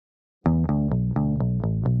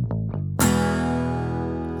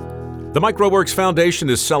The MicroWorks Foundation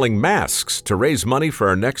is selling masks to raise money for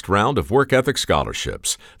our next round of work ethic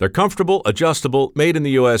scholarships. They're comfortable, adjustable, made in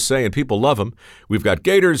the USA, and people love them. We've got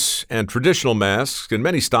gaiters and traditional masks in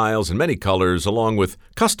many styles and many colors, along with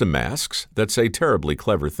custom masks that say terribly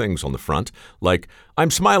clever things on the front, like,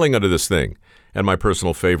 "I'm smiling under this thing," and my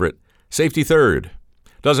personal favorite, "Safety Third."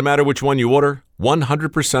 Doesn't matter which one you order,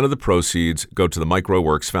 100% of the proceeds go to the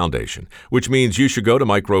MicroWorks Foundation, which means you should go to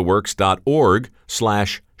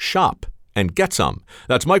microworks.org/shop and get some.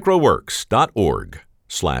 That's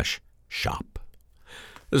microworks.org/shop.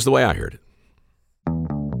 This is the way I heard it.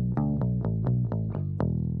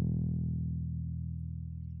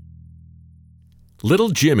 Little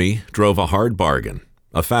Jimmy drove a hard bargain,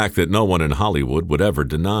 a fact that no one in Hollywood would ever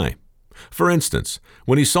deny. For instance,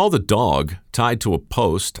 when he saw the dog tied to a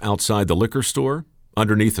post outside the liquor store,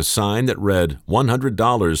 underneath a sign that read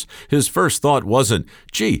 $100, his first thought wasn't,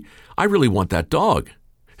 "Gee, I really want that dog."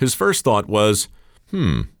 His first thought was,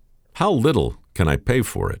 how little can I pay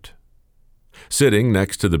for it? Sitting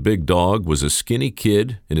next to the big dog was a skinny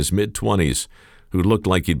kid in his mid-20s who looked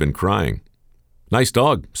like he'd been crying. "Nice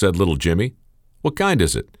dog," said little Jimmy. "What kind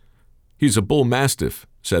is it?" "He's a bull mastiff,"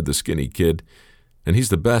 said the skinny kid, "and he's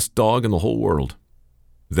the best dog in the whole world."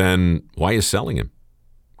 "Then why are you selling him?"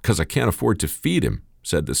 "'Cause I can't afford to feed him,"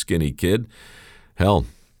 said the skinny kid. "Hell,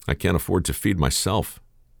 I can't afford to feed myself."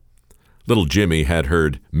 Little Jimmy had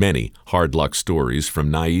heard many hard luck stories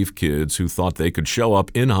from naive kids who thought they could show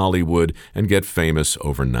up in Hollywood and get famous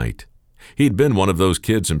overnight. He'd been one of those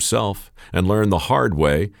kids himself and learned the hard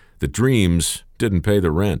way that dreams didn't pay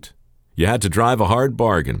the rent. You had to drive a hard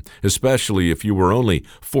bargain, especially if you were only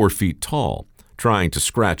 4 feet tall, trying to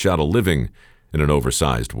scratch out a living in an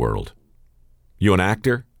oversized world. "You an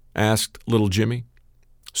actor?" asked little Jimmy.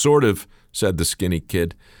 "Sort of," said the skinny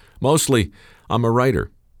kid. "Mostly, I'm a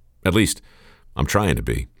writer. At least, I'm trying to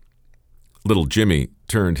be." Little Jimmy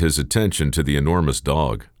turned his attention to the enormous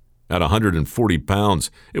dog. At 140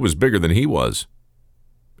 pounds, it was bigger than he was.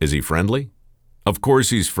 "Is he friendly?" "Of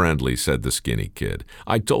course he's friendly," said the skinny kid.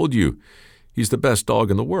 "I told you, he's the best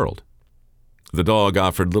dog in the world." The dog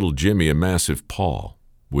offered little Jimmy a massive paw,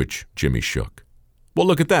 which Jimmy shook. "Well,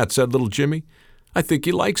 look at that," said little Jimmy. "I think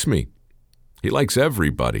he likes me." "He likes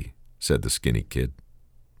everybody," said the skinny kid.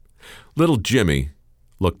 Little Jimmy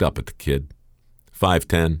looked up at the kid.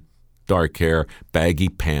 5'10", dark hair, baggy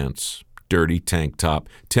pants, dirty tank top,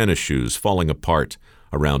 tennis shoes falling apart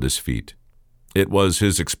around his feet. It was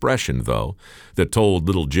his expression, though, that told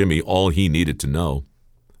little Jimmy all he needed to know.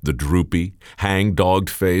 The droopy, hang-dogged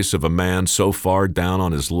face of a man so far down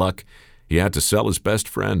on his luck he had to sell his best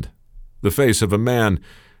friend. The face of a man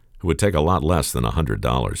who would take a lot less than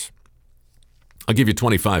 $100. "I'll give you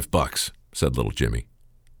 $25, said little Jimmy.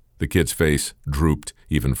 The kid's face drooped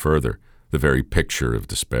even further, the very picture of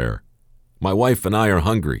despair. "My wife and I are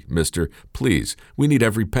hungry, mister. Please, we need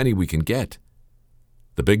every penny we can get."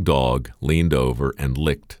 The big dog leaned over and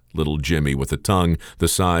licked little Jimmy with a tongue the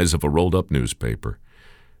size of a rolled-up newspaper.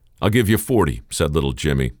 "I'll give you 40, said little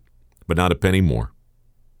Jimmy, "but not a penny more."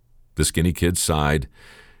 The skinny kid sighed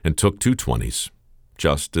and took 2 20s,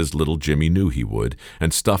 just as little Jimmy knew he would,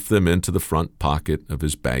 and stuffed them into the front pocket of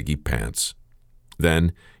his baggy pants.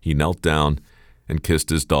 Then he knelt down and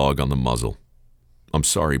kissed his dog on the muzzle. "I'm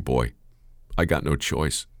sorry, boy. I got no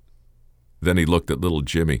choice." Then he looked at little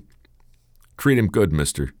Jimmy. "Treat him good,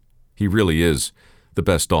 mister. He really is the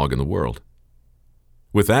best dog in the world."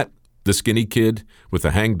 With that, the skinny kid, with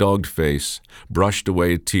a hang-dogged face, brushed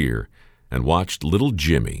away a tear and watched little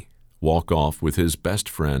Jimmy walk off with his best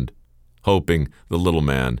friend, hoping the little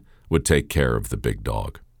man would take care of the big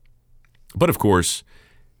dog. But of course,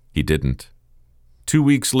 he didn't. 2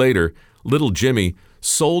 weeks later, little Jimmy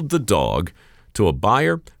sold the dog to a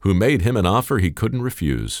buyer who made him an offer he couldn't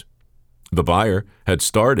refuse. The buyer had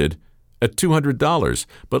started at $200,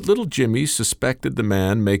 but little Jimmy suspected the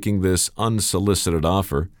man making this unsolicited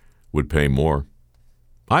offer would pay more.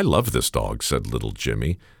 "I love this dog," said little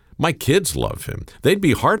Jimmy. "My kids love him. They'd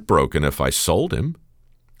be heartbroken if I sold him."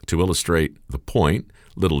 To illustrate the point,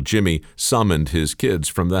 little Jimmy summoned his kids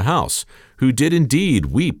from the house, who did indeed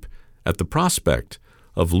weep at the prospect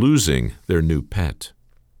of losing their new pet.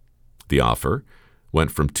 The offer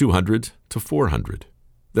went from $200 to $400,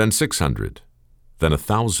 then $600, then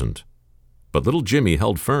 $1,000. But little Jimmy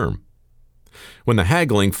held firm. When the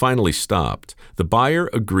haggling finally stopped, the buyer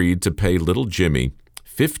agreed to pay little Jimmy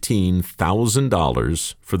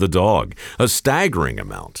 $15,000 for the dog, a staggering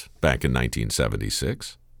amount back in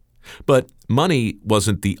 1976. But money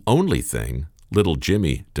wasn't the only thing little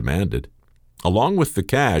Jimmy demanded. Along with the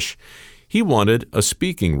cash, he wanted a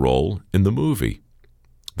speaking role in the movie.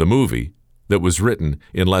 The movie that was written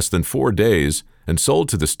in less than 4 days and sold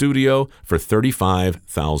to the studio for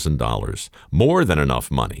 $35,000, more than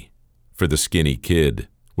enough money for the skinny kid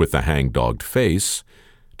with the hangdog face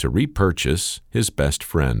to repurchase his best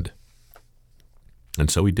friend.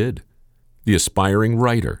 And so he did. The aspiring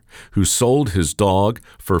writer who sold his dog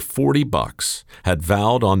for $40 had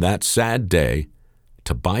vowed on that sad day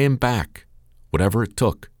to buy him back, whatever it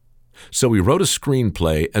took. So he wrote a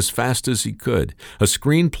screenplay as fast as he could, a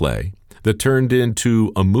screenplay that turned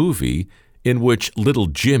into a movie in which little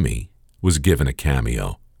Jimmy was given a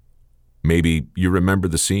cameo. Maybe you remember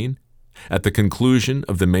the scene? At the conclusion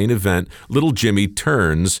of the main event, little Jimmy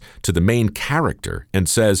turns to the main character and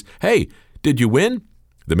says, "Hey, did you win?"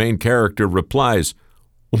 The main character replies,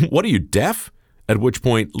 "What are you, deaf?" At which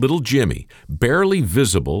point little Jimmy, barely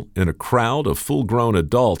visible in a crowd of full-grown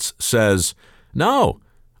adults, says, "No,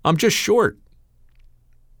 I'm just short."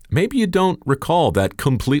 Maybe you don't recall that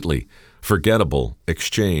completely forgettable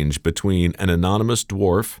exchange between an anonymous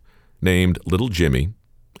dwarf named Little Jimmy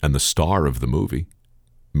and the star of the movie.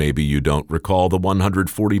 Maybe you don't recall the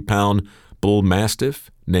 140-pound bull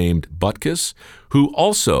mastiff named Butkus, who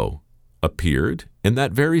also appeared in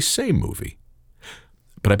that very same movie.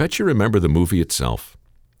 But I bet you remember the movie itself,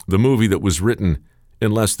 the movie that was written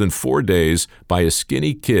in less than 4 days by a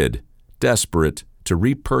skinny kid desperate to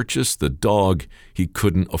repurchase the dog he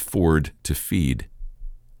couldn't afford to feed.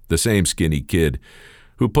 The same skinny kid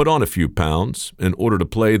who put on a few pounds in order to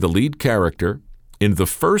play the lead character in the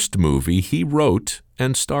first movie he wrote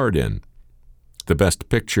and starred in, the Best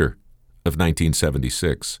Picture of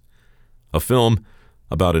 1976, a film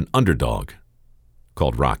about an underdog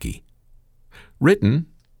called Rocky, written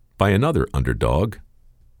by another underdog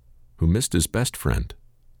who missed his best friend,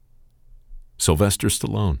 Sylvester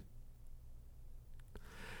Stallone.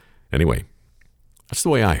 Anyway, that's the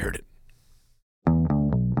way I heard it.